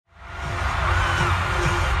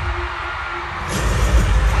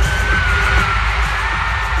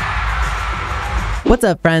What's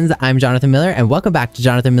up, friends? I'm Jonathan Miller, and welcome back to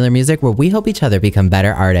Jonathan Miller Music, where we help each other become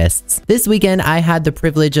better artists. This weekend, I had the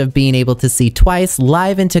privilege of being able to see Twice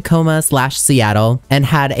live in Tacoma/Seattle, and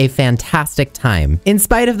had a fantastic time, in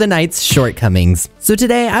spite of the night's shortcomings. So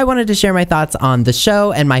today, I wanted to share my thoughts on the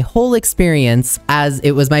show and my whole experience, as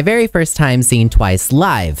it was my very first time seeing Twice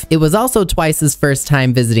live. It was also Twice's first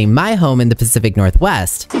time visiting my home in the Pacific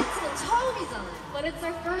Northwest.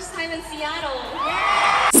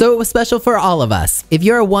 So it was special for all of us. If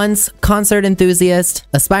you're a once concert enthusiast,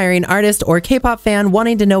 aspiring artist, or K-pop fan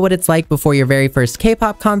wanting to know what it's like before your very first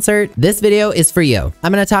K-pop concert, this video is for you.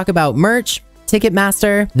 I'm gonna talk about merch,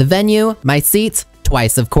 Ticketmaster, the venue, my seats,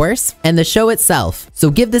 Twice of course, and the show itself. So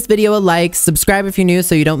give this video a like, subscribe if you're new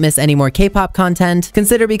so you don't miss any more K-pop content,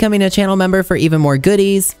 consider becoming a channel member for even more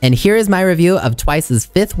goodies, and here is my review of Twice's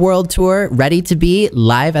 5th world tour, ready to be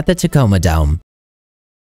live at the Tacoma Dome.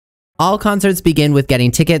 All concerts begin with getting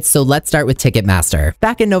tickets, so let's start with Ticketmaster.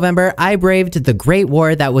 Back in November, I braved the great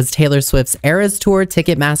war that was Taylor Swift's Eras Tour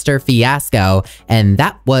Ticketmaster fiasco, and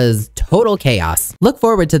that was total chaos. Look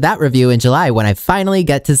forward to that review in July when I finally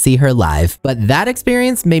get to see her live. But that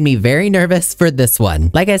experience made me very nervous for this one.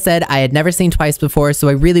 Like I said, I had never seen Twice before, so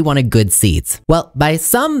I really wanted good seats. Well, by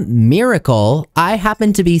some miracle, I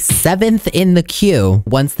happened to be 7th in the queue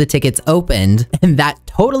once the tickets opened, and that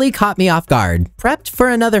totally caught me off guard. Prepped for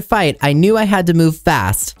another fight, I knew I had to move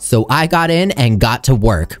fast, so I got in and got to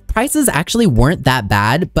work. Prices actually weren't that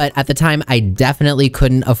bad, but at the time I definitely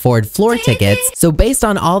couldn't afford floor tickets, so based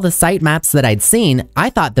on all the site maps that I'd seen, I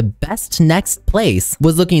thought the best next place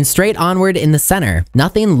was looking straight onward in the center.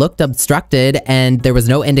 Nothing looked obstructed, and there was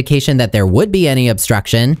no indication that there would be any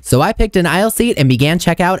obstruction, so I picked an aisle seat and began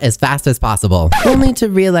checkout as fast as possible, only to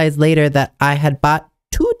realize later that I had bought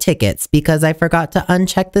 2 tickets because I forgot to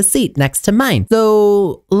uncheck the seat next to mine.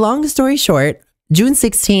 So, long story short, June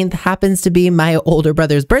 16th happens to be my older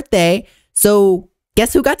brother's birthday, so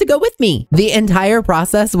guess who got to go with me? The entire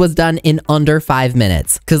process was done in under 5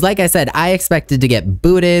 minutes. Cause like I said, I expected to get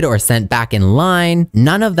booted or sent back in line.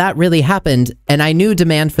 None of that really happened, and I knew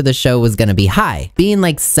demand for the show was gonna be high. Being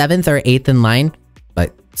like 7th or 8th in line,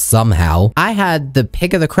 but somehow I had the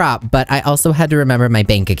pick of the crop, but I also had to remember my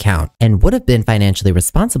bank account and would have been financially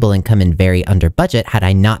responsible and come in very under budget had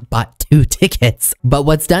I not bought 2 tickets. But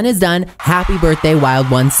what's done is done. Happy birthday,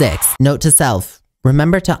 Wild16. Note to self,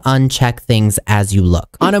 remember to uncheck things as you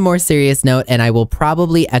look. On a more serious note, and I will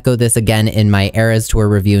probably echo this again in my Eras Tour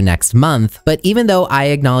review next month, but even though I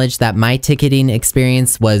acknowledge that my ticketing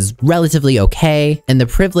experience was relatively okay, and the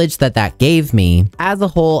privilege that that gave me, as a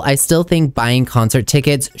whole, I still think buying concert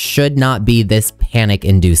tickets should not be this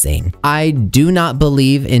panic-inducing. I do not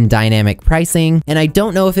believe in dynamic pricing, and I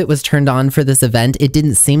don't know if it was turned on for this event. It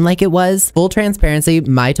didn't seem like it was. Full transparency,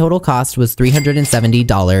 my total cost was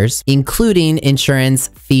 $370, including insurance,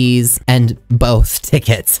 fees, and both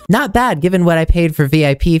tickets. Not bad given what I paid for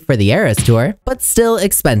VIP for the Eras Tour, but still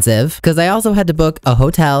expensive because I also had to book a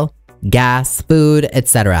hotel, gas, food,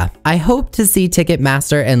 etc. I hope to see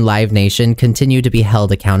Ticketmaster and Live Nation continue to be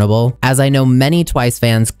held accountable, as I know many Twice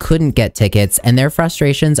fans couldn't get tickets and their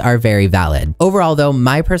frustrations are very valid. Overall though,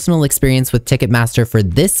 my personal experience with Ticketmaster for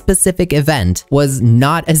this specific event was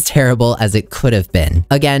not as terrible as it could have been.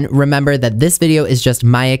 Again, remember that this video is just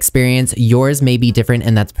my experience, yours may be different,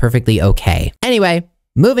 and that's perfectly okay. Anyway,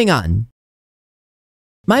 moving on.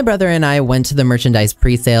 My brother and I went to the merchandise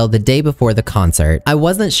pre-sale the day before the concert. I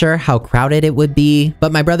wasn't sure how crowded it would be,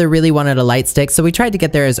 but my brother really wanted a light stick, so we tried to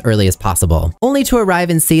get there as early as possible. Only to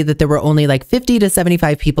arrive and see that there were only like 50 to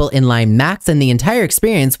 75 people in line max, and the entire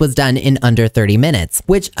experience was done in under 30 minutes,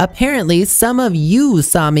 which apparently some of you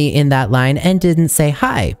saw me in that line and didn't say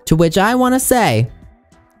hi, to which I want to say,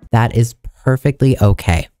 that is perfectly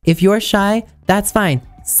okay. If you're shy, that's fine.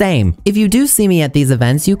 Same. If you do see me at these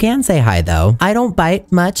events, you can say hi though. I don't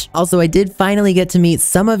bite much. Also, I did finally get to meet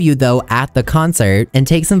some of you though at the concert and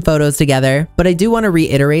take some photos together, but I do want to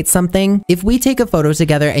reiterate something. If we take a photo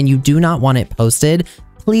together and you do not want it posted,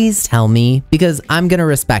 please tell me, because I'm gonna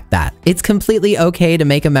respect that. It's completely okay to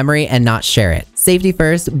make a memory and not share it. Safety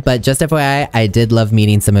first, but just FYI, I did love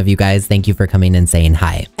meeting some of you guys. Thank you for coming and saying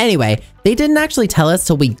hi. Anyway, they didn't actually tell us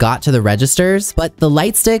till we got to the registers, but the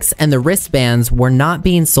light sticks and the wristbands were not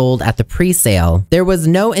being sold at the pre-sale. There was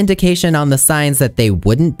no indication on the signs that they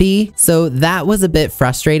wouldn't be, so that was a bit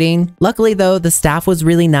frustrating. Luckily though, the staff was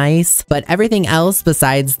really nice, but everything else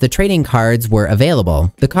besides the trading cards were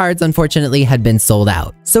available. The cards unfortunately had been sold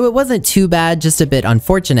out. So it wasn't too bad, just a bit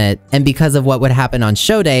unfortunate, and because of what would happen on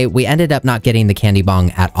show day, we ended up not getting the candy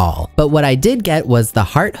bong at all. But what I did get was the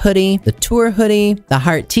Heart hoodie, the tour hoodie, the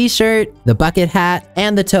Heart t-shirt, t-shirt, the bucket hat,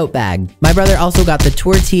 and the tote bag. My brother also got the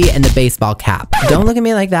tour tee and the baseball cap. Don't look at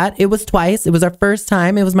me like that. It was twice. It was our first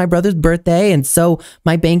time. It was my brother's birthday, and so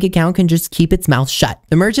my bank account can just keep its mouth shut.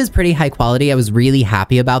 The merch is pretty high quality. I was really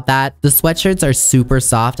happy about that. The sweatshirts are super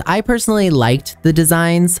soft. I personally liked the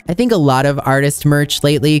designs. I think a lot of artist merch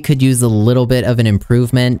lately could use a little bit of an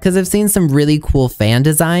improvement because I've seen some really cool fan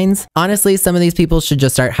designs. Honestly, some of these people should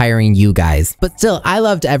just start hiring you guys. But still, I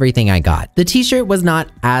loved everything I got. The t-shirt was not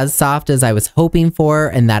as soft as I was hoping for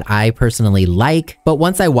and that I personally like, but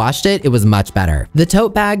once I washed it, it was much better. The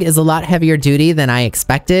tote bag is a lot heavier duty than I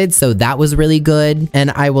expected, so that was really good,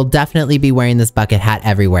 and I will definitely be wearing this bucket hat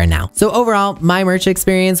everywhere now. So overall, my merch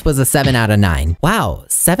experience was a 7 out of 9. Wow,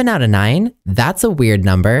 7 out of 9? That's a weird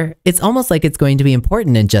number. It's almost like it's going to be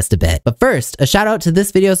important in just a bit. But first, a shout out to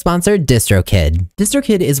this video sponsor, DistroKid.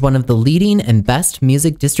 DistroKid is one of the leading and best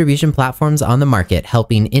music distribution platforms on the market,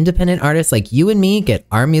 helping independent artists like you and me get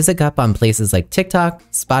our music up on places like TikTok,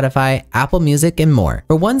 Spotify, Apple Music, and more.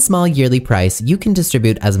 For one small yearly price, you can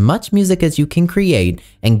distribute as much music as you can create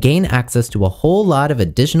and gain access to a whole lot of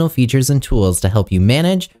additional features and tools to help you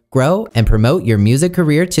manage, grow, and promote your music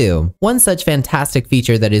career too. One such fantastic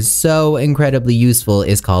feature that is so incredibly useful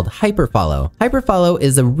is called Hyperfollow. Hyperfollow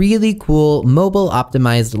is a really cool mobile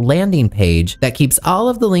optimized landing page that keeps all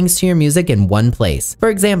of the links to your music in one place. For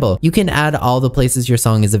example, you can add all the places your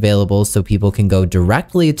song is available so people can go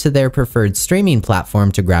directly to their preferred streaming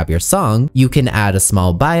platform to grab your song. You can add a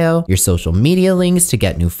small bio, your social media links to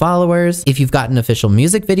get new followers. If you've got an official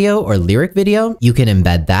music video or lyric video, you can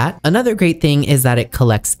embed that. Another great thing is that it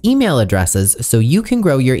collects email addresses so you can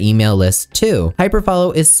grow your email list too.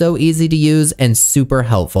 Hyperfollow is so easy to use and super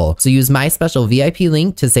helpful. So use my special VIP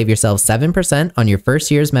link to save yourself 7% on your first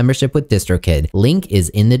year's membership with DistroKid. Link is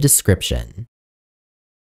in the description.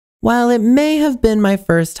 While it may have been my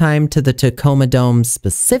first time to the Tacoma Dome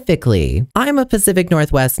specifically, I'm a Pacific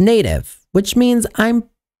Northwest native, which means I'm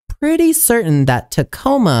pretty certain that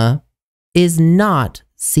Tacoma is not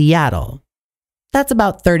Seattle. That's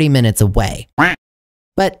about 30 minutes away.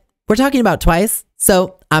 But we're talking about twice,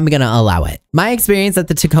 so I'm gonna allow it. My experience at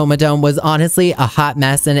the Tacoma Dome was honestly a hot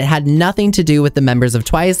mess, and it had nothing to do with the members of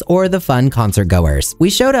Twice or the fun concert goers. We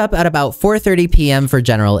showed up at about 4:30 p.m. for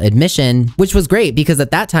general admission, which was great because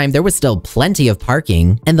at that time there was still plenty of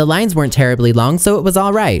parking and the lines weren't terribly long, so it was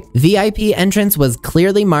all right. VIP entrance was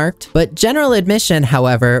clearly marked, but general admission,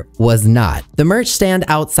 however, was not. The merch stand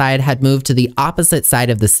outside had moved to the opposite side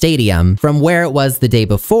of the stadium from where it was the day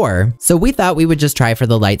before, so we thought we would just try for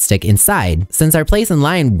the light stick inside, since our place in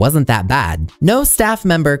line wasn't that bad. No staff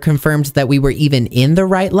member confirmed that we were even in the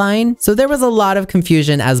right line, so there was a lot of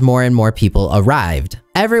confusion as more and more people arrived.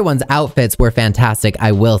 Everyone's outfits were fantastic,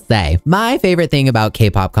 I will say. My favorite thing about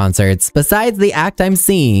K-pop concerts, besides the act I'm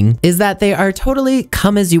seeing, is that they are totally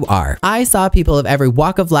come as you are. I saw people of every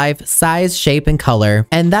walk of life, size, shape, and color,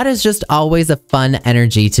 and that is just always a fun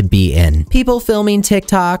energy to be in. People filming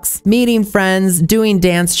TikToks, meeting friends, doing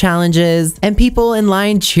dance challenges, and people in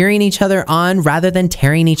line cheering each other on rather than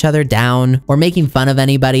tearing each other down or making fun of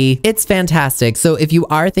anybody. It's fantastic, so if you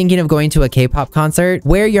are thinking of going to a K-pop concert,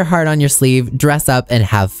 wear your heart on your sleeve, dress up, and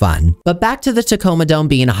have fun. But back to the Tacoma Dome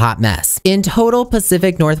being a hot mess. In total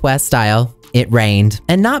Pacific Northwest style, it rained.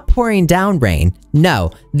 And not pouring down rain. No,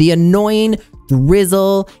 the annoying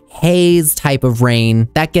drizzle, haze type of rain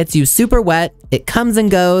that gets you super wet, it comes and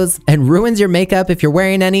goes, and ruins your makeup if you're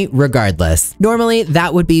wearing any regardless. Normally,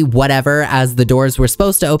 that would be whatever, as the doors were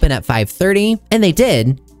supposed to open at 5:30, and they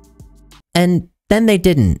did. And then they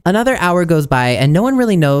didn't. Another hour goes by and no one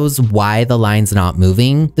really knows why the line's not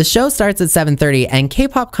moving. The show starts at 7:30 and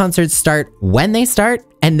K-pop concerts start when they start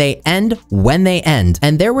and they end when they end.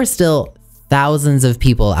 And there were still thousands of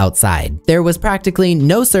people outside. There was practically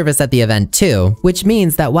no service at the event too, which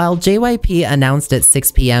means that while JYP announced at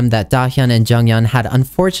 6 p.m. that Dahyun and Jonghyun had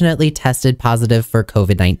unfortunately tested positive for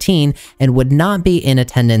COVID-19 and would not be in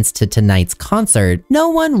attendance to tonight's concert, no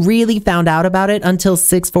one really found out about it until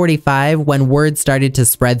 6:45 when word started to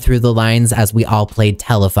spread through the lines as we all played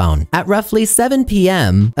telephone. At roughly 7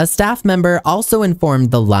 p.m., a staff member also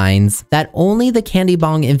informed the lines that only the Candy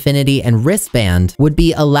Bong Infinity and wristband would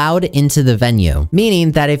be allowed into the venue,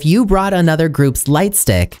 meaning that if you brought another group's light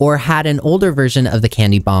stick or had an older version of the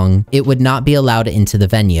Candy Bong, it would not be allowed into the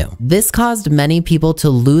venue. This caused many people to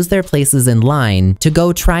lose their places in line to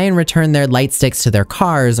go try and return their light sticks to their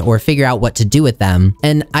cars or figure out what to do with them.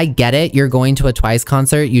 And I get it, you're going to a Twice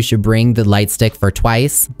concert, you should bring the light stick for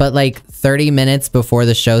Twice, but like 30 minutes before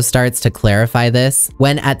the show starts to clarify this,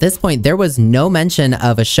 when at this point there was no mention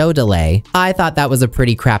of a show delay, I thought that was a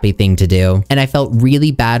pretty crappy thing to do, and I felt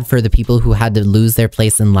really bad for the people who who had to lose their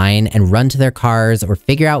place in line and run to their cars or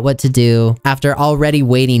figure out what to do after already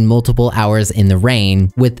waiting multiple hours in the rain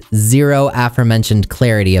with zero aforementioned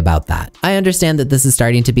clarity about that. I understand that this is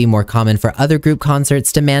starting to be more common for other group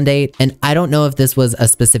concerts to mandate, and I don't know if this was a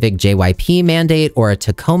specific JYP mandate or a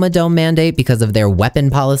Tacoma Dome mandate because of their weapon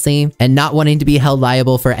policy and not wanting to be held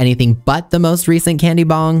liable for anything but the most recent candy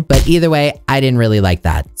bong, but either way, I didn't really like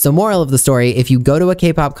that. So moral of the story, if you go to a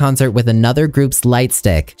K-pop concert with another group's light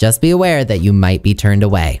stick, just be aware that you might be turned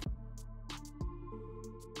away.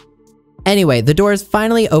 Anyway, the doors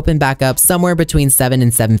finally open back up somewhere between 7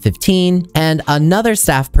 and 7:15, and another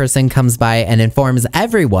staff person comes by and informs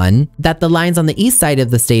everyone that the lines on the east side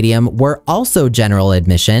of the stadium were also general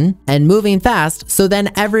admission and moving fast, so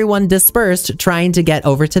then everyone dispersed trying to get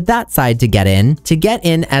over to that side to get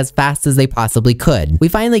in as fast as they possibly could. We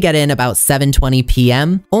finally get in about 7:20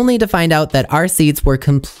 p.m., only to find out that our seats were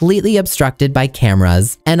completely obstructed by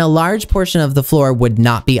cameras and a large portion of the floor would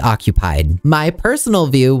not be occupied. My personal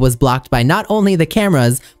view was blocked by not only the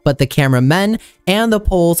cameras, but the cameramen and the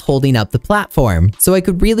poles holding up the platform. So I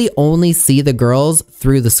could really only see the girls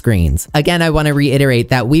through the screens. Again, I want to reiterate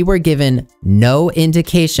that we were given no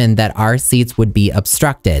indication that our seats would be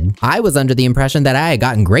obstructed. I was under the impression that I had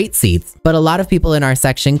gotten great seats, but a lot of people in our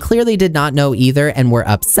section clearly did not know either and were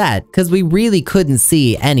upset because we really couldn't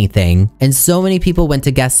see anything. And so many people went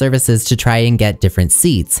to guest services to try and get different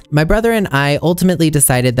seats. My brother and I ultimately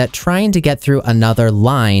decided that trying to get through another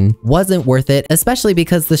line wasn't worth it, especially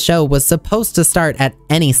because the show was supposed to start at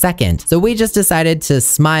any second. So we just decided to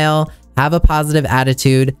smile, have a positive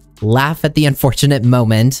attitude, laugh at the unfortunate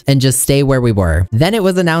moment, and just stay where we were. Then it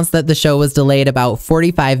was announced that the show was delayed about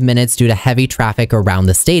 45 minutes due to heavy traffic around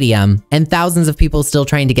the stadium, and thousands of people still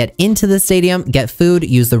trying to get into the stadium, get food,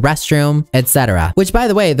 use the restroom, etc. Which, by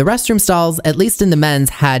the way, the restroom stalls, at least in the men's,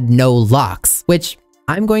 had no locks, which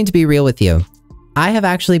I'm going to be real with you. I have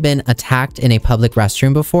actually been attacked in a public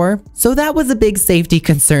restroom before, so that was a big safety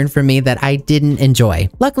concern for me that I didn't enjoy.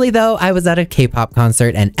 Luckily though, I was at a K-pop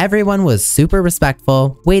concert and everyone was super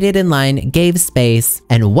respectful, waited in line, gave space,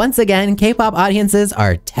 and once again, K-pop audiences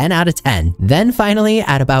are 10 out of 10. Then finally,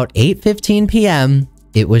 at about 8:15 p.m.,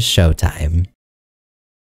 it was showtime.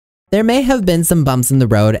 There may have been some bumps in the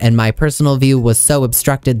road and my personal view was so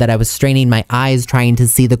obstructed that I was straining my eyes trying to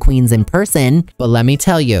see the queens in person, but let me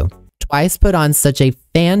tell you, Twice put on such a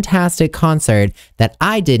fantastic concert that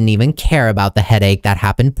I didn't even care about the headache that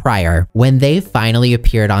happened prior. When they finally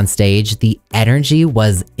appeared on stage, the energy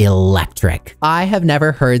was electric. I have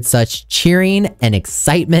never heard such cheering and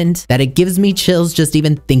excitement that it gives me chills just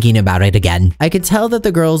even thinking about it again. I could tell that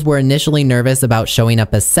the girls were initially nervous about showing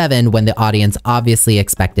up as 7 when the audience obviously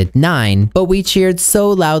expected 9, but we cheered so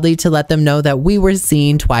loudly to let them know that we were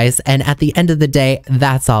seeing Twice, and at the end of the day,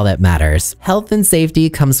 that's all that matters. Health and safety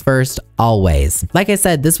comes first, always. Like I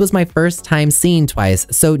said, this was my first time seeing Twice,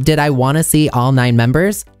 so did I want to see all 9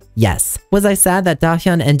 members? Yes. Was I sad that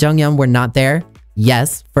Dahyun and Junghyun were not there?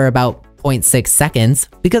 Yes, for about 0.6 seconds,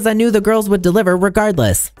 because I knew the girls would deliver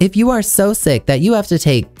regardless. If you are so sick that you have to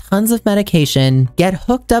take tons of medication, get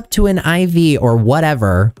hooked up to an IV or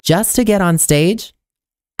whatever, just to get on stage,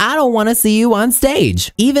 I don't want to see you on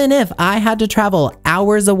stage. Even if I had to travel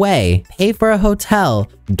hours away, pay for a hotel,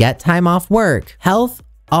 get time off work, health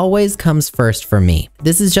always comes first for me.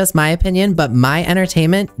 This is just my opinion, but my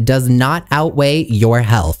entertainment does not outweigh your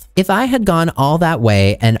health. If I had gone all that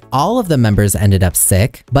way and all of the members ended up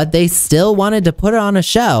sick, but they still wanted to put on a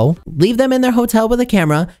show, leave them in their hotel with a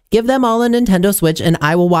camera, give them all a Nintendo Switch, and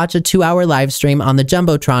I will watch a 2-hour live stream on the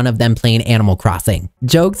Jumbotron of them playing Animal Crossing.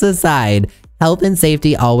 Jokes aside, health and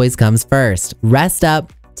safety always comes first. Rest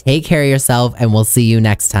up, take care of yourself, and we'll see you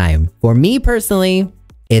next time. For me personally,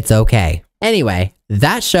 it's okay. Anyway,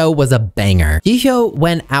 that show was a banger. Jihyo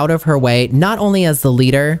went out of her way, not only as the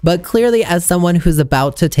leader, but clearly as someone who's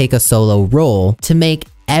about to take a solo role, to make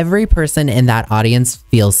every person in that audience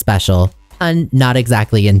feel special. Pun not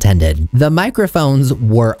exactly intended. The microphones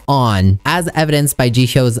were on, as evidenced by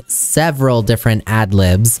Jihyo's several different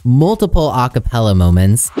ad-libs, multiple a cappella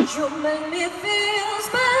moments,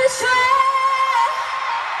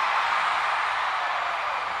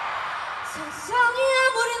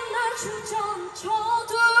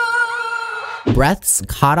 breaths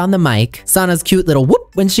caught on the mic, Sana's cute little whoop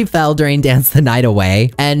when she fell during Dance the Night Away,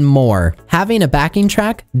 and more. Having a backing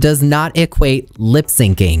track does not equate lip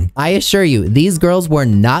syncing. I assure you, these girls were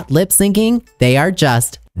not lip syncing, they are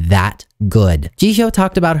just that good. Jihyo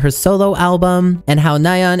talked about her solo album and how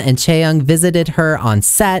Nayeon and Chaeyoung visited her on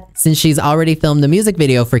set since she's already filmed the music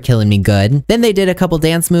video for Killin' Me Good. Then they did a couple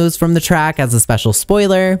dance moves from the track as a special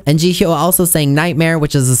spoiler, and Jihyo also sang Nightmare,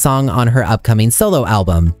 which is a song on her upcoming solo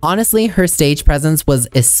album. Honestly, her stage presence was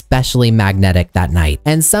especially magnetic that night,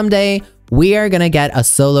 and someday we are gonna get a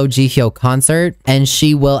solo Jihyo concert and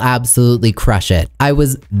she will absolutely crush it. I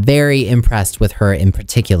was very impressed with her in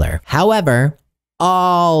particular. However,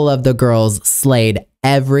 all of the girls slayed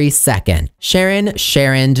every second.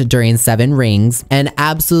 Sharoned during 7 Rings and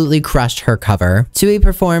absolutely crushed her cover. Tui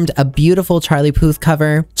performed a beautiful Charlie Puth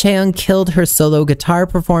cover. Chaeyoung killed her solo guitar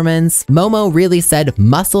performance. Momo really said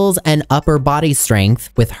muscles and upper body strength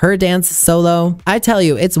with her dance solo. I tell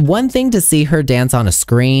you, it's one thing to see her dance on a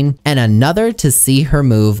screen and another to see her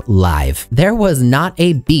move live. There was not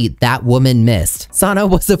a beat that woman missed. Sana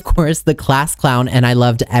was of course the class clown and I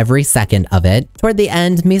loved every second of it. Toward the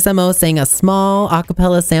end, Misamo sang a small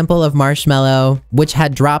acapella sample of Marshmallow, which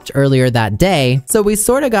had dropped earlier that day, so we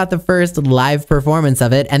sort of got the first live performance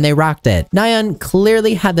of it and they rocked it. Nayeon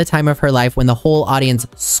clearly had the time of her life when the whole audience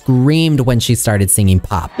screamed when she started singing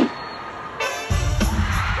Pop.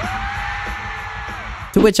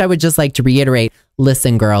 To which I would just like to reiterate,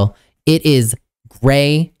 listen girl, it is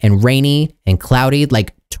gray and rainy and cloudy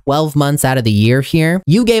like 12 months out of the year here.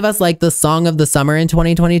 You gave us like the song of the summer in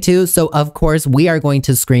 2022, so of course we are going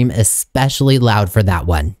to scream especially loud for that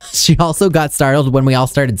one. She also got startled when we all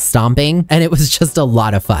started stomping, and it was just a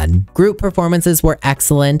lot of fun. Group performances were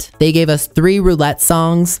excellent. They gave us 3 roulette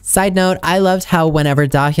songs. Side note, I loved how whenever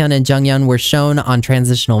Dahyun and Junghyun were shown on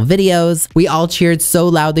transitional videos, we all cheered so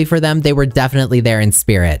loudly for them. They were definitely there in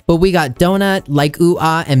spirit. But we got Donut, Like Ooh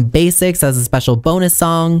Ah, and Basics as a special bonus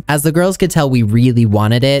song. As the girls could tell, we really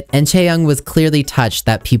wanted it, and Chaeyoung was clearly touched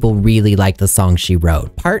that people really liked the song she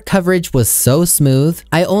wrote. Part coverage was so smooth.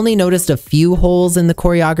 I only noticed a few holes in the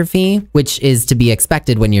choreography, which is to be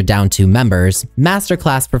expected when you're down 2 members.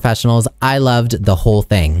 Masterclass professionals, I loved the whole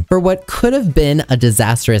thing. For what could have been a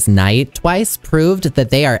disastrous night, Twice proved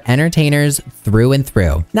that they are entertainers through and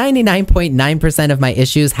through. 99.9% of my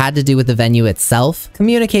issues had to do with the venue itself.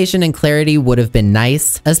 Communication and clarity would have been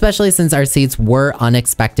nice, especially since our seats were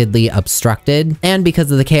unexpectedly obstructed, and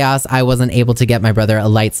because of the chaos, I wasn't able to get my brother a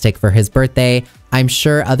light stick for his birthday. I'm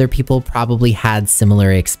sure other people probably had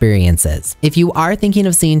similar experiences. If you are thinking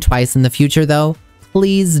of seeing Twice in the future though,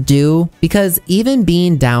 please do, because even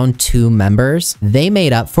being down 2 members, they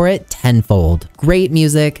made up for it tenfold. Great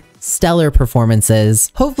music, stellar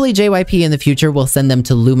performances. Hopefully JYP in the future will send them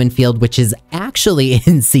to Lumen Field, which is actually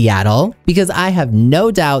in Seattle, because I have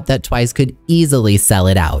no doubt that Twice could easily sell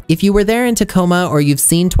it out. If you were there in Tacoma or you've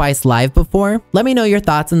seen Twice live before, let me know your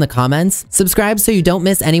thoughts in the comments. Subscribe so you don't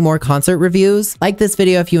miss any more concert reviews. Like this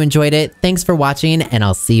video if you enjoyed it. Thanks for watching, and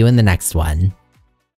I'll see you in the next one.